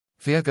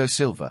Thiago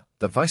Silva,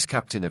 the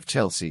vice-captain of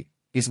Chelsea,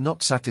 is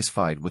not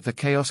satisfied with the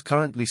chaos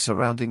currently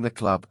surrounding the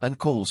club and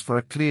calls for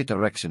a clear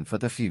direction for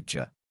the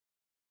future.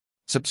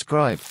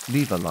 Subscribe,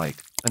 leave a like,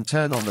 and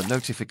turn on the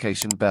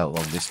notification bell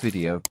on this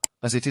video,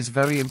 as it is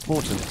very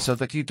important so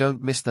that you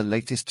don't miss the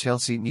latest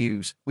Chelsea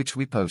news, which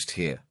we post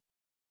here.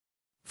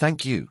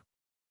 Thank you.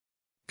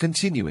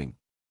 Continuing.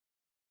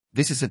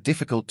 This is a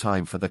difficult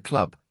time for the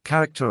club,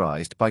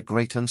 characterized by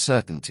great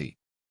uncertainty.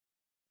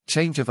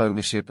 Change of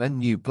ownership and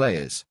new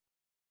players.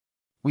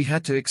 We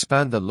had to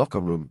expand the locker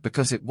room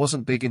because it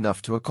wasn't big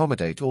enough to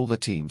accommodate all the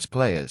team's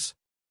players.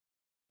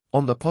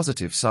 On the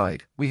positive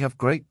side, we have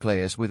great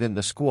players within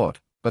the squad,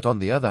 but on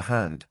the other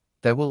hand,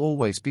 there will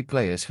always be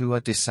players who are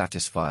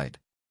dissatisfied.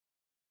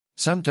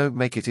 Some don't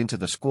make it into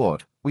the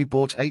squad. We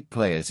bought 8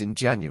 players in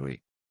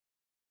January.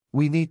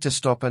 We need to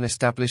stop and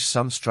establish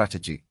some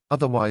strategy,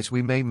 otherwise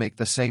we may make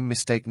the same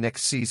mistake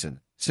next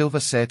season,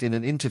 Silva said in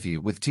an interview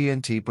with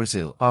TNT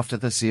Brazil after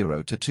the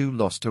 0-2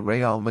 loss to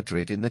Real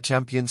Madrid in the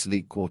Champions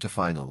League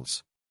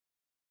quarter-finals.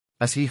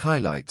 As he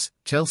highlights,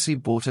 Chelsea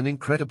bought an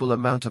incredible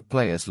amount of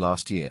players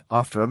last year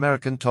after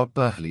American Todd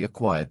Boehly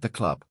acquired the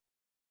club.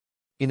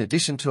 In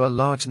addition to a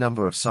large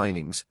number of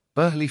signings,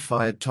 Boehly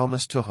fired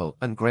Thomas Tuchel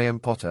and Graham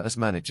Potter as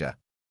manager.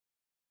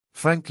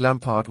 Frank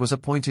Lampard was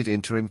appointed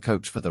interim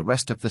coach for the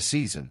rest of the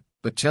season,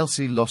 but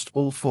Chelsea lost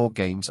all 4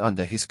 games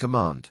under his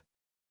command.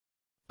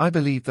 I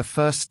believe the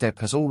first step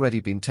has already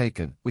been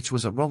taken, which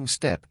was a wrong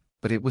step,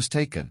 but it was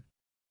taken.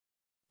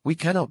 We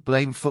cannot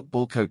blame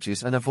football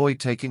coaches and avoid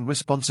taking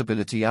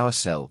responsibility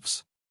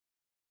ourselves.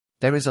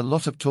 There is a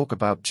lot of talk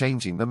about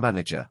changing the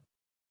manager.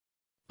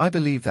 I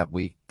believe that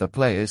we, the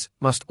players,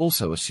 must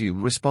also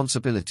assume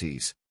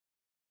responsibilities.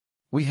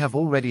 We have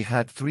already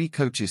had 3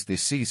 coaches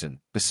this season,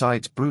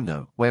 besides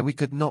Bruno, where we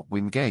could not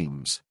win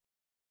games.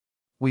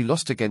 We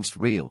lost against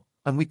Real,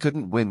 and we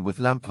couldn't win with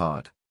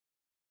Lampard.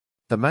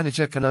 The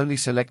manager can only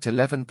select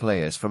 11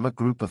 players from a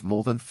group of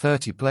more than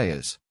 30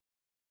 players.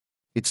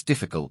 It's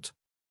difficult.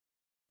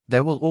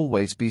 There will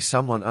always be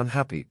someone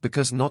unhappy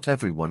because not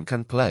everyone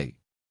can play.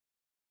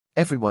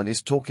 Everyone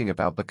is talking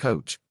about the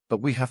coach,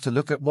 but we have to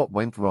look at what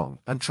went wrong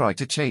and try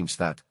to change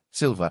that,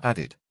 Silva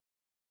added.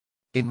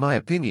 In my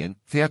opinion,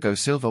 Thiago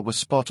Silva was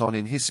spot on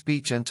in his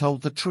speech and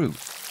told the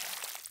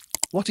truth.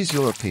 What is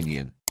your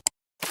opinion?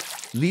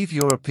 Leave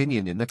your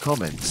opinion in the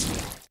comments.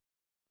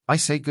 I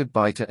say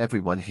goodbye to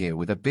everyone here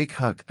with a big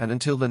hug and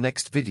until the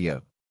next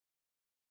video,